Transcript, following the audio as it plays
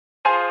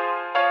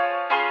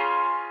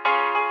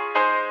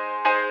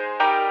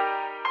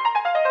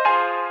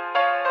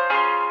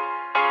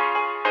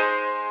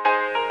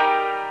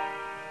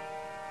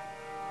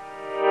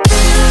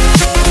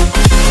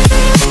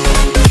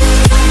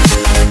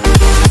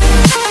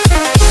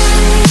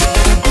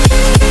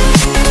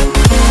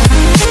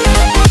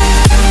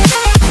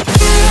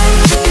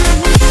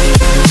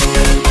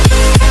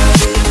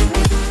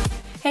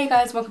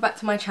welcome back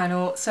to my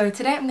channel. So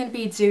today I'm going to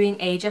be doing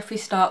a Jeffree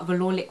Star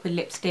Velour liquid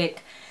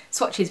lipstick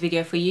swatches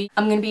video for you.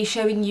 I'm going to be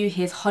showing you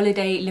his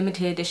holiday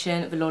limited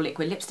edition velour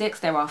liquid lipsticks.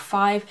 There are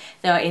 5.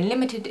 They are in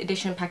limited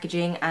edition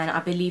packaging and I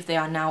believe they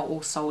are now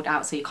all sold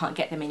out, so you can't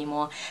get them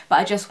anymore. But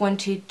I just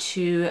wanted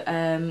to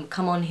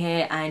come on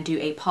here and do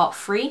a part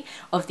 3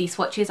 of these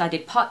swatches. I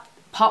did part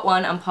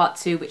 1 and part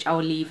 2, which I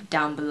will leave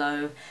down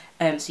below.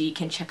 So you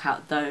can check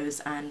out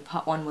those, and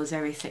part 1 was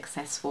very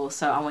successful,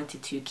 so I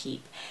wanted to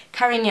keep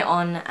carrying it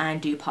on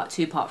and do part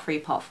 2, part 3,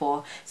 part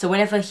 4. So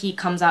whenever he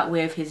comes out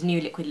with his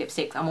new liquid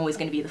lipsticks, I'm always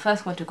going to be the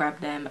first one to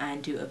grab them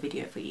and do a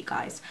video for you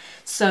guys.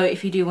 So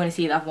if you do want to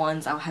see the other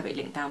ones, I'll have it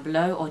linked down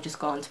below, or just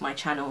go onto my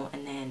channel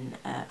and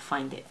then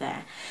find it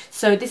there.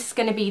 So this is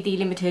going to be the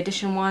limited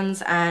edition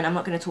ones, and I'm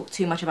not going to talk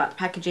too much about the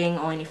packaging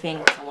or anything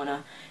because I want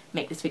to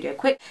make this video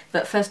quick.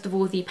 But first of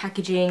all, the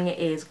packaging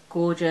is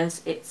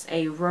gorgeous. It's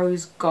a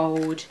rose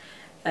gold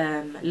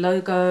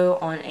logo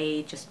on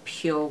a just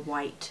pure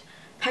white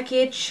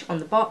package on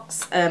the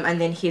box,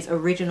 and then his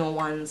original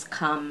ones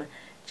come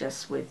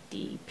just with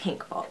the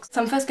pink box.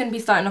 So I'm first going to be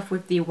starting off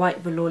with the white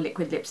velour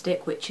liquid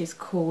lipstick, which is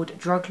called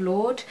Drug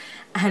Lord,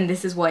 and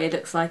this is what it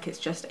looks like. It's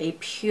just a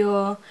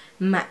pure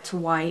matte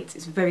white.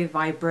 It's very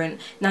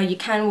vibrant. Now you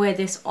can wear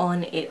this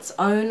on its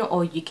own,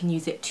 or you can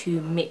use it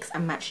to mix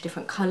and match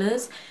different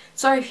colours.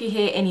 Sorry if you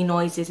hear any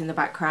noises in the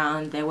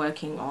background, they're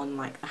working on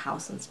like the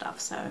house and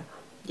stuff, so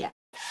yeah.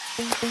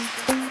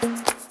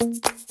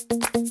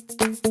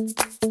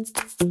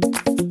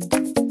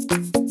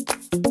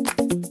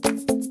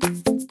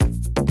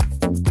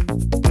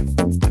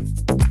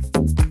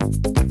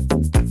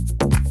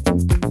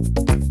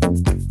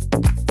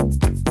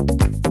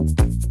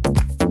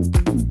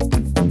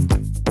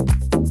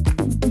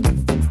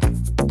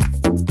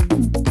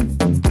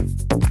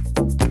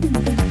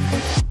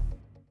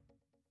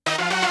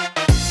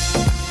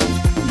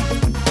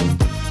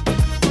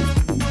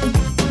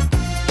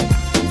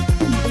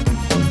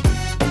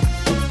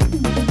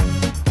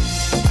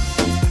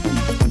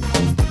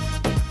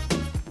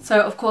 So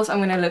of course I'm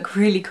going to look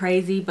really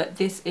crazy, but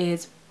this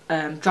is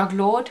Drug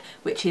Lord,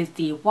 which is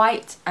the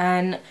white,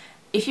 and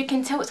if you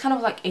can tell, it's kind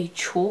of like a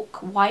chalk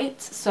white,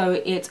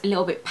 so it's a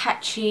little bit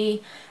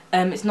patchy.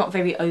 It's not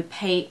very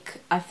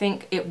opaque. I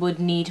think it would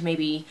need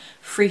maybe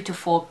 3 to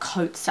 4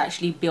 coats to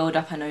actually build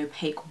up an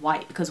opaque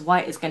white, because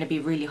white is going to be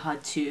really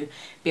hard to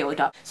build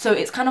up. So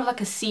it's kind of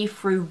like a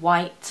see-through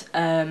white,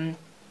 but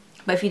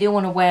if you do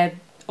want to wear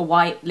a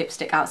white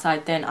lipstick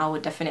outside, then I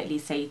would definitely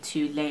say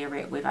to layer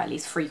it with at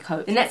least 3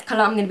 coats. The next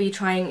colour I'm going to be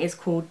trying is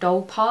called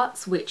Doll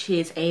Parts, which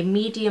is a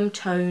medium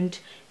toned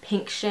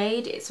pink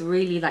shade. It's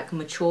really like a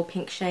mature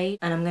pink shade,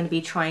 and I'm going to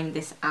be trying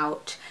this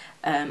out,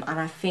 and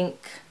I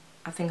think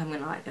I'm going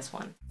to like this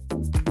one.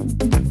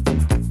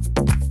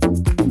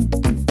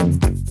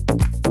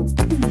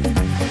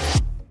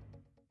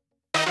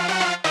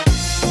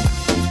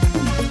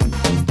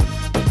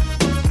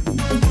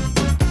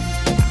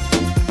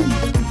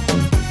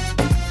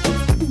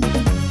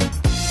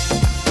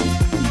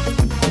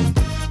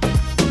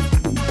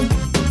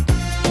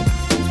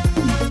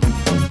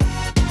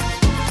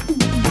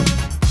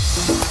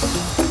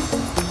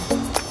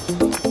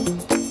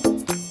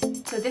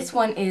 This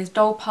one is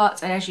Doll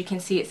Parts, and as you can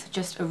see, it's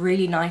just a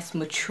really nice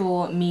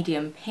mature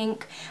medium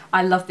pink.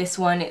 I love this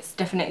one. It's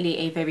definitely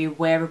a very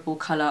wearable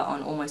colour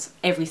on almost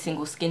every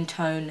single skin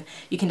tone.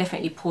 You can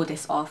definitely pull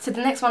this off. So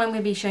the next one I'm going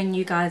to be showing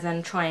you guys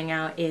and trying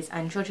out is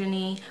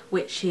Androgyny,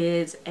 which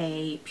is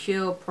a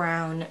pure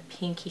brown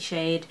pinky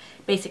shade,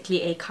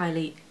 basically a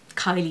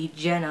Kylie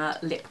Jenner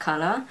lip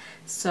colour.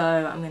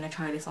 So I'm going to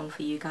try this on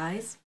for you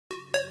guys.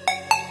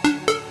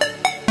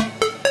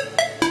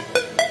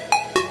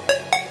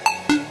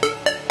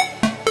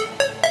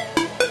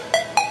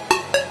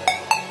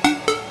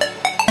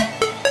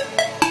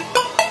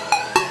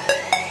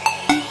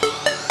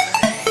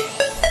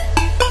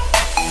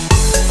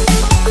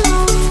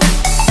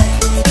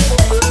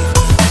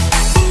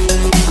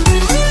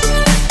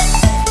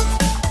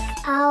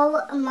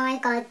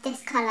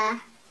 This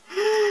colour.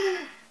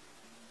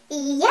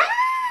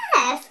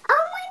 Yes!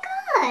 Oh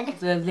my god!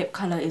 The lip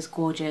colour is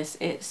gorgeous.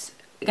 It's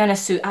gonna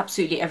suit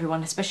absolutely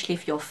everyone, especially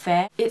if you're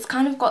fair. It's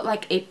kind of got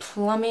like a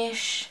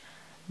plummish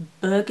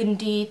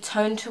burgundy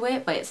tone to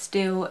it, but it's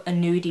still a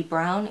nudie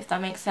brown, if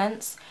that makes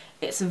sense.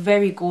 It's a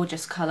very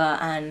gorgeous colour,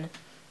 and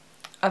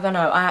I don't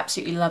know, I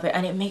absolutely love it,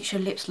 and it makes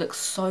your lips look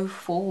so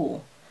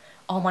full.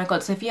 Oh my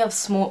god, so if you have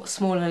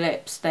smaller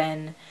lips,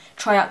 then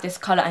try out this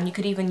colour, and you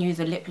could even use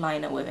a lip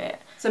liner with it.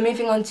 So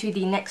moving on to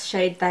the next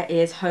shade, that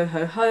is Hoe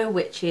Hoe Hoe,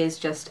 which is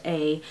just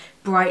a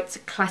bright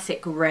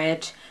classic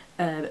red,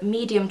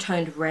 medium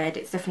toned red.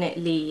 It's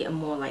definitely a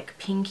more like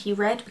pinky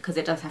red because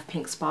it does have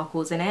pink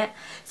sparkles in it.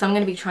 So I'm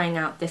going to be trying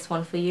out this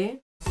one for you.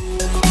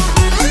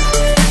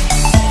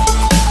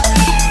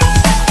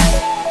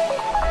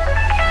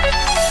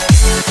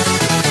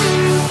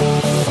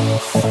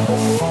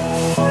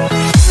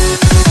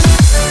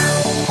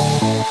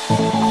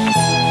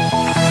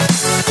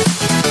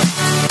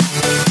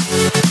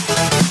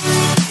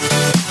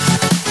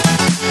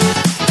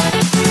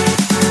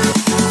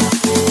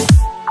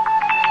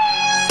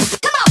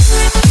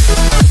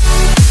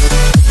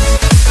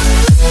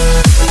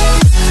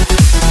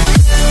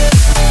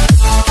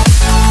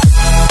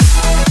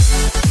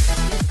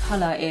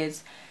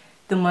 is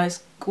the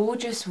most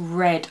gorgeous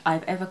red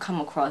I've ever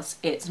come across.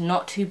 It's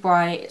not too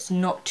bright, it's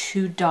not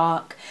too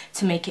dark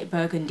to make it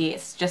burgundy,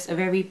 it's just a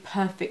very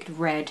perfect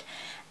red,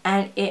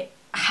 and it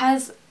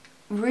has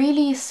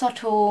really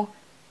subtle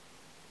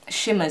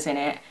shimmers in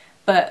it,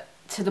 but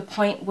to the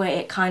point where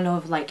it kind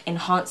of like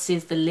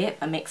enhances the lip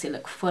and makes it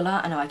look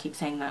fuller. I know I keep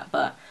saying that,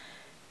 but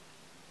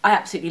I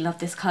absolutely love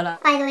this colour.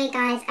 By the way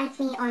guys, add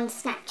me on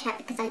Snapchat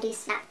because I do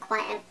snap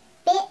quite a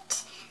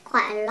bit,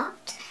 quite a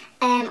lot.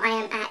 I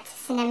am at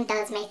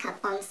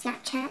sinemdoesmakeup on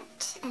Snapchat,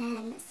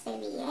 so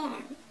yeah,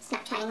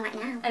 Snapchatting right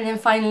now. And then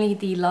finally,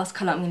 the last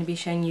colour I'm going to be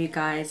showing you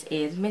guys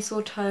is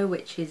Mistletoe,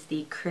 which is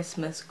the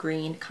Christmas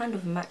green. Kind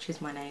of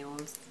matches my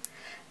nails.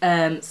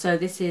 So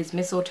this is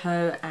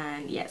Mistletoe,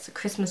 and yeah, it's a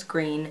Christmas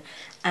green,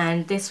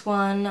 and this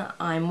one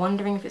I'm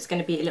wondering if it's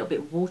going to be a little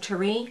bit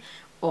watery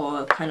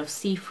or kind of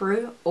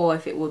see-through, or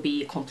if it will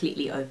be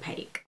completely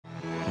opaque.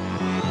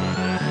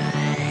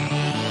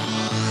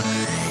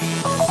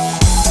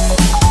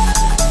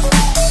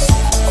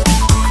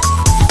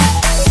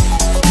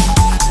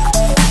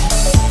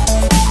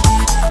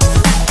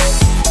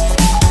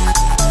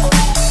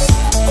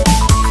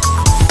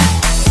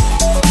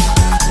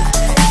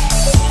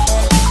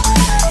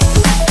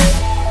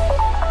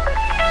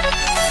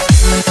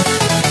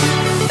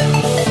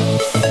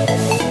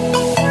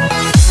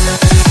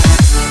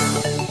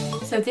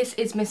 So this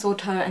is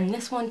Mistletoe, and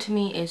this one to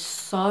me is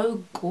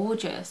so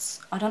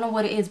gorgeous. I don't know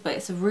what it is, but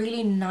it's a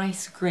really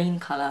nice green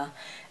colour.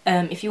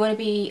 If you want to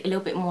be a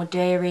little bit more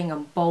daring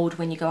and bold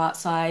when you go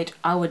outside,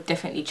 I would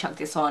definitely chuck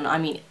this on. I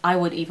mean, I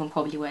would even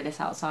probably wear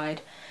this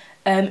outside.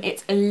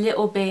 It's a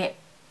little bit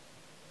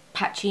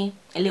patchy,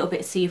 a little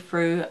bit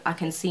see-through. I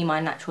can see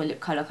my natural lip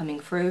colour coming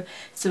through.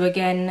 So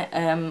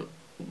again,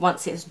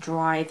 once it's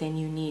dry, then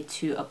you need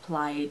to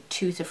apply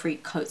 2 to 3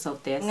 coats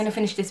of this. I'm going to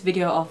finish this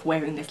video off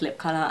wearing this lip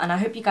colour, and I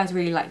hope you guys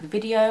really liked the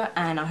video,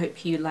 and I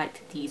hope you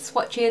liked these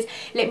swatches.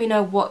 Let me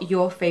know what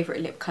your favourite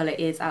lip colour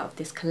is out of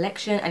this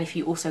collection, and if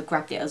you also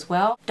grabbed it as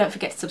well. Don't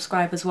forget to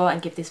subscribe as well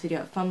and give this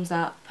video a thumbs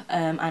up,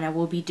 and I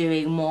will be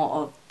doing more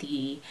of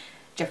the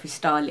Jeffree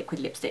Star liquid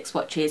lipstick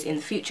swatches in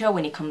the future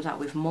when he comes out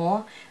with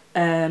more.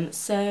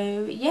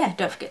 So yeah,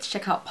 don't forget to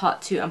check out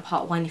part 2 and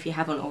part 1 if you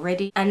haven't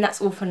already, and that's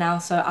all for now,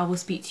 so I will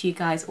speak to you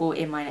guys all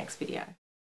in my next video.